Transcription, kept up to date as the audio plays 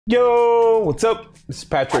Yo, what's up? This is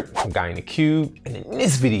Patrick from Guy in the Cube, and in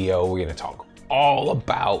this video, we're gonna talk all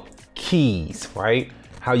about keys, right?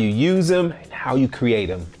 How you use them and how you create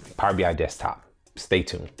them in Power BI Desktop. Stay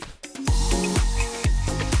tuned.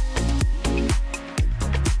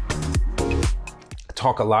 I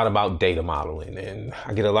talk a lot about data modeling, and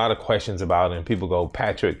I get a lot of questions about it, and people go,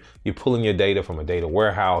 Patrick, you're pulling your data from a data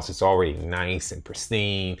warehouse. It's already nice and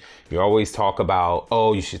pristine. You always talk about,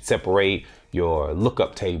 oh, you should separate your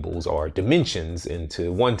lookup tables or dimensions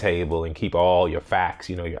into one table and keep all your facts,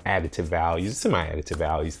 your additive values, semi-additive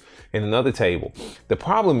values in another table. The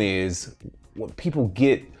problem is when people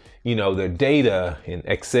get, their data in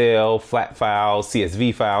Excel, flat files,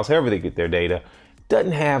 CSV files, however they get their data,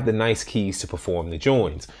 doesn't have the nice keys to perform the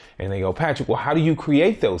joins. And they go, Patrick, well, how do you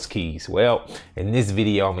create those keys? Well, in this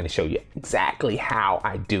video, I'm going to show you exactly how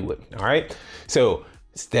I do it. All right. So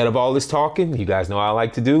instead of all this talking, you guys know what I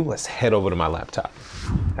like to do. Let's head over to my laptop.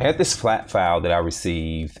 I got this flat file that I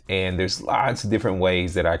received, and there's lots of different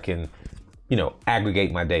ways that I can,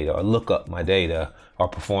 aggregate my data or look up my data or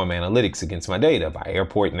perform analytics against my data by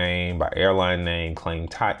airport name, by airline name, claim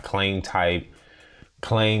type, claim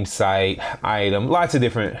site, item, lots of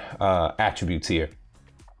different attributes here.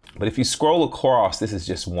 But if you scroll across, this is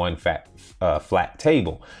just one flat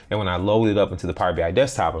table. And when I load it up into the Power BI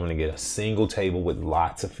Desktop, I'm gonna get a single table with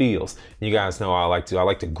lots of fields. And you guys know I like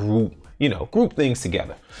to group, group things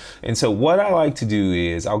together. And so what I like to do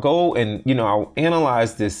is I'll go and, I'll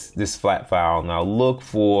analyze this flat file, and I'll look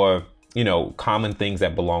for common things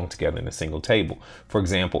that belong together in a single table. For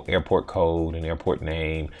example, airport code and airport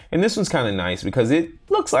name. And this one's kind of nice because it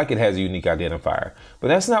looks like it has a unique identifier, but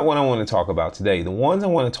that's not what I want to talk about today. The ones I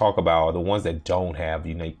want to talk about are the ones that don't have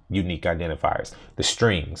unique identifiers, the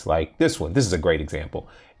strings, like this one. This is a great example.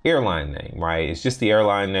 Airline name, right? It's just the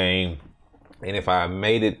airline name. And if I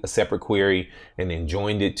made it a separate query and then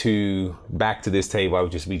joined it back to this table, I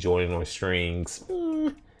would just be joining on strings.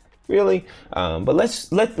 Really? But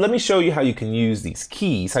let me show you how you can use these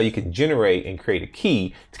keys, how you can generate and create a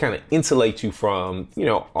key to kind of insulate you from,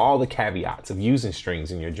 all the caveats of using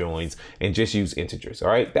strings in your joins and just use integers. All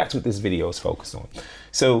right. That's what this video is focused on.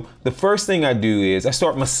 So the first thing I do is I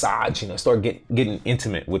start massaging, I start getting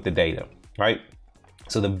intimate with the data, right?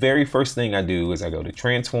 So the very first thing I do is I go to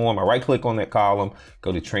transform, I right click on that column,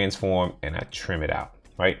 go to transform, and I trim it out.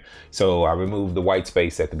 Right? So I remove the white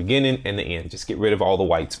space at the beginning and the end, just get rid of all the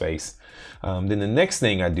white space. Then the next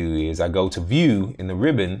thing I do is I go to view in the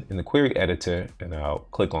ribbon in the query editor, and I'll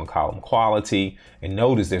click on column quality, and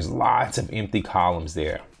notice there's lots of empty columns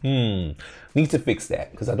there. Need to fix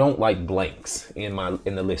that because I don't like blanks in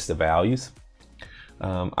the list of values.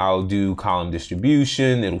 I'll do column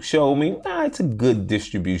distribution. It'll show me it's a good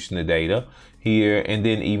distribution of data here, and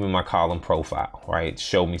then even my column profile, right?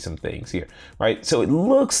 Show me some things here, right? So it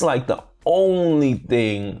looks like the only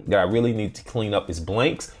thing that I really need to clean up is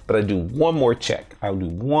blanks, but I do one more check. I'll do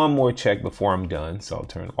one more check before I'm done. So I'll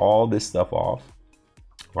turn all this stuff off,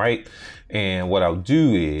 right? And what I'll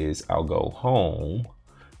do is I'll go home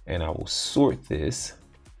and I will sort this,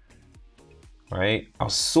 right? I'll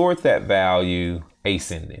sort that value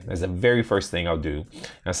ascending. That's the very first thing I'll do.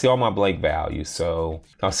 I see all my blank values. So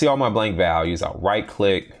I'll see all my blank values. I'll right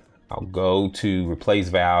click, I'll go to replace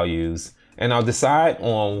values, and I'll decide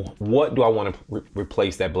on what do I want to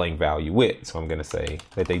replace that blank value with. So I'm going to say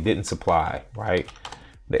that they didn't supply, right?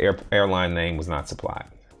 The airline name was not supplied.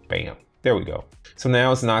 Bam. There we go. So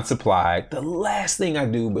now it's not supplied. The last thing I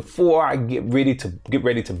do before I get ready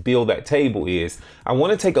to build that table is I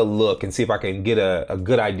want to take a look and see if I can get a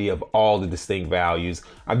good idea of all the distinct values.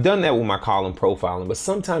 I've done that with my column profiling, but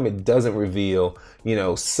sometimes it doesn't reveal,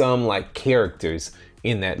 some like characters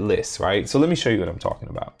in that list, right? So let me show you what I'm talking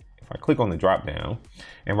about. If I click on the drop down,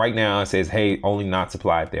 and right now it says, hey, only not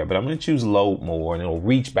supplied there, but I'm going to choose load more, and it'll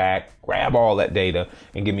reach back, grab all that data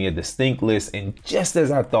and give me a distinct list. And just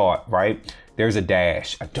as I thought, right, there's a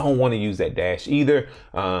dash. I don't want to use that dash either.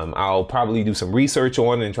 I'll probably do some research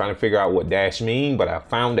on it and trying to figure out what dash mean, but I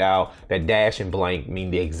found out that dash and blank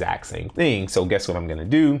mean the exact same thing. So guess what I'm going to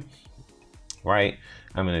do, right?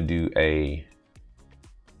 I'm going to do a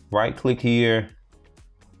right click here,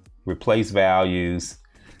 replace values,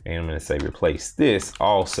 and I'm going to say replace this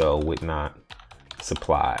also with not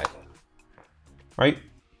supplied, right?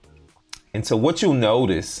 And so what you'll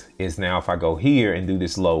notice is now if I go here and do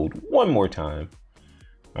this load one more time,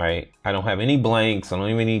 right? I don't have any blanks, I don't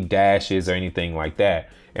have any dashes or anything like that.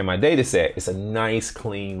 In my data set, it's a nice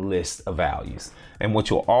clean list of values. And what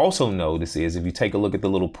you'll also notice is if you take a look at the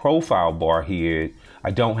little profile bar here, I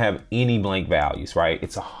don't have any blank values, right?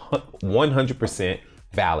 It's 100%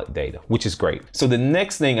 valid data, which is great. So the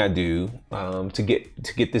next thing I do to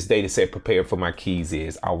get this data set prepared for my keys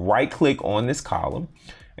is I'll right click on this column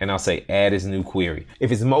and I'll say add as new query.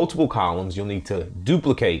 If it's multiple columns, you'll need to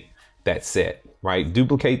duplicate that set, right?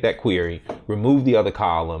 Duplicate that query, remove the other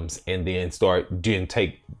columns, and then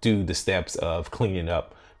do the steps of cleaning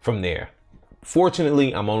up from there.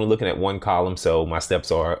 Fortunately, I'm only looking at one column, so my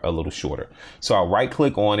steps are a little shorter. So I'll right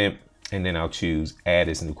click on it and then I'll choose add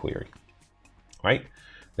as new query, right?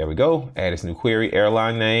 There we go, add as new query,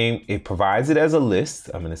 airline name. It provides it as a list.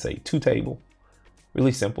 I'm gonna say to table,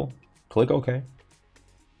 really simple. Click OK.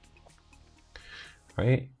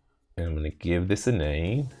 Right, and I'm gonna give this a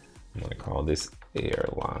name. I'm gonna call this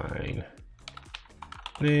airline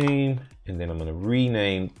name, and then I'm gonna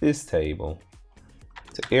rename this table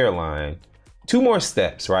to airline. 2 more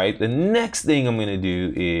steps, right? The next thing I'm gonna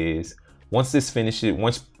do is once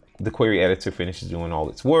the query editor finishes doing all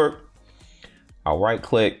its work, I'll right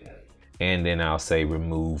click and then I'll say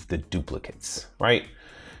remove the duplicates, right?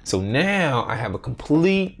 So now I have a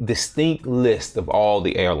complete distinct list of all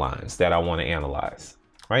the airlines that I want to analyze,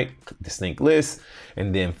 right? Distinct list.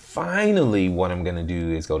 And then finally, what I'm going to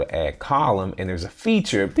do is go to add column, and there's a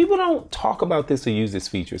feature. People don't talk about this or use this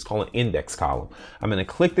feature. It's called an index column. I'm going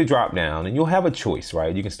to click the drop down and you'll have a choice,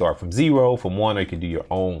 right? You can start from 0, from 1, or you can do your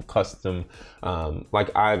own custom,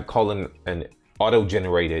 like I call it an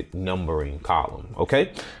auto-generated numbering column.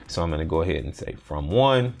 Okay. So I'm going to go ahead and say from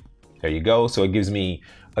 1. There you go. So it gives me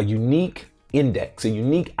a unique index, a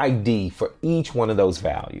unique ID for each one of those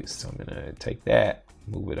values. So I'm gonna take that,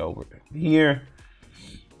 move it over here,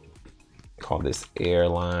 call this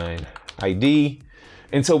airline ID.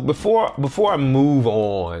 And so before I move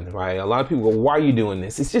on, right, a lot of people go, why are you doing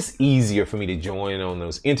this? It's just easier for me to join on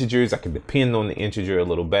those integers. I can depend on the integer a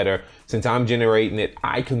little better. Since I'm generating it,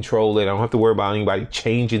 I control it. I don't have to worry about anybody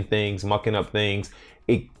changing things, mucking up things.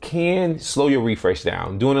 It can slow your refresh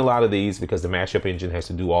down. Doing a lot of these because the mashup engine has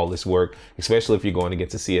to do all this work, especially if you're going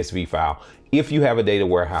against a CSV file. If you have a data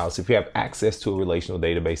warehouse, if you have access to a relational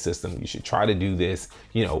database system, you should try to do this,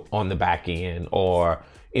 you know, on the back end, or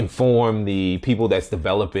inform the people that's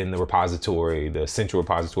developing the repository, the central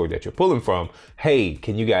repository that you're pulling from. Hey,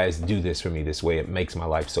 can you guys do this for me this way? It makes my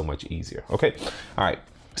life so much easier. Okay. All right.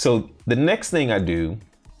 So the next thing I do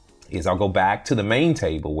is I'll go back to the main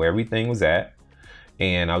table where everything was at,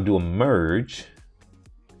 and I'll do a merge.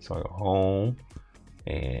 So I go home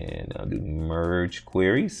and I'll do merge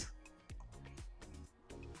queries.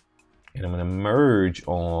 And I'm going to merge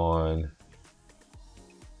on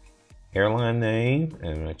airline name, and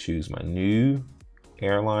I'm going to choose my new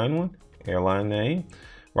airline one, airline name,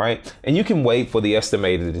 right? And you can wait for the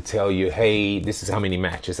estimator to tell you, hey, this is how many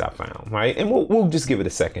matches I found, right? And we'll just give it a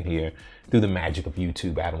second here. Through the magic of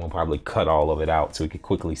YouTube, Adam will probably cut all of it out so we can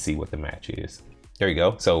quickly see what the match is. There you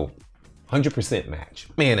go. So 100% match.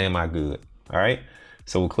 Man, am I good. All right.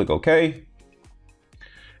 So we'll click OK.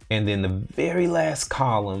 And then the very last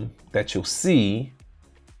column that you'll see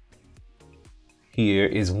here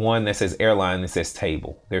is one that says airline, that says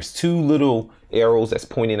table. There's 2 little arrows that's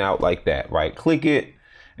pointing out like that, right? Click it.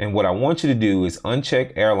 And what I want you to do is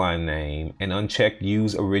uncheck airline name and uncheck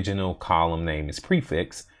use original column name as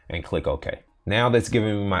prefix and click OK. Now that's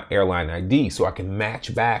giving me my airline ID, so I can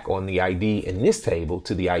match back on the ID in this table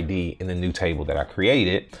to the ID in the new table that I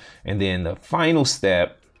created. And then the final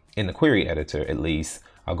step in the query editor, at least,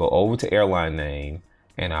 I'll go over to airline name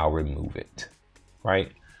and I'll remove it,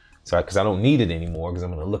 right? So because I don't need it anymore because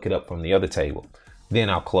I'm going to look it up from the other table.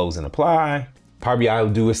 Then I'll close and apply. Power BI will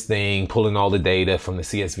do its thing, pulling all the data from the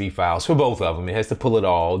CSV files for both of them. It has to pull it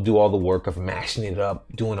all, do all the work of mashing it up,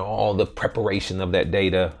 doing all the preparation of that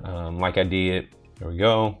data like I did. There we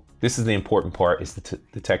go. This is the important part, is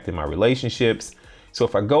detecting my relationships. So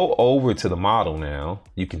if I go over to the model now,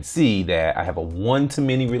 you can see that I have a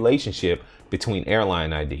one-to-many relationship between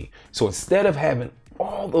airline ID. So instead of having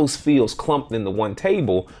all those fields clumped into one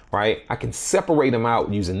table, right, I can separate them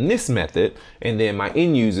out using this method, and then my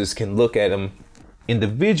end users can look at them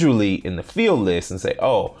individually in the field list and say,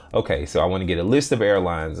 oh, okay, so I want to get a list of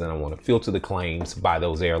airlines and I want to filter the claims by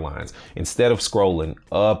those airlines, instead of scrolling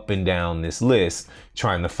up and down this list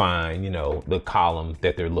trying to find, you know, the column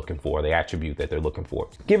that they're looking for, the attribute that they're looking for.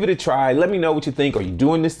 Give it a try. Let me know what you think. Are you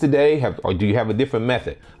doing this today? Or do you have a different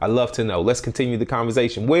method? I'd love to know. Let's continue the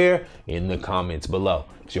conversation. Where? In the comments below.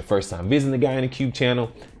 If it's your first time visiting the Guy in the Cube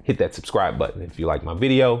channel, hit that subscribe button. If you like my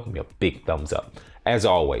video, give me a big thumbs up. As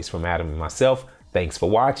always, from Adam and myself, thanks for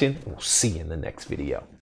watching, and we'll see you in the next video.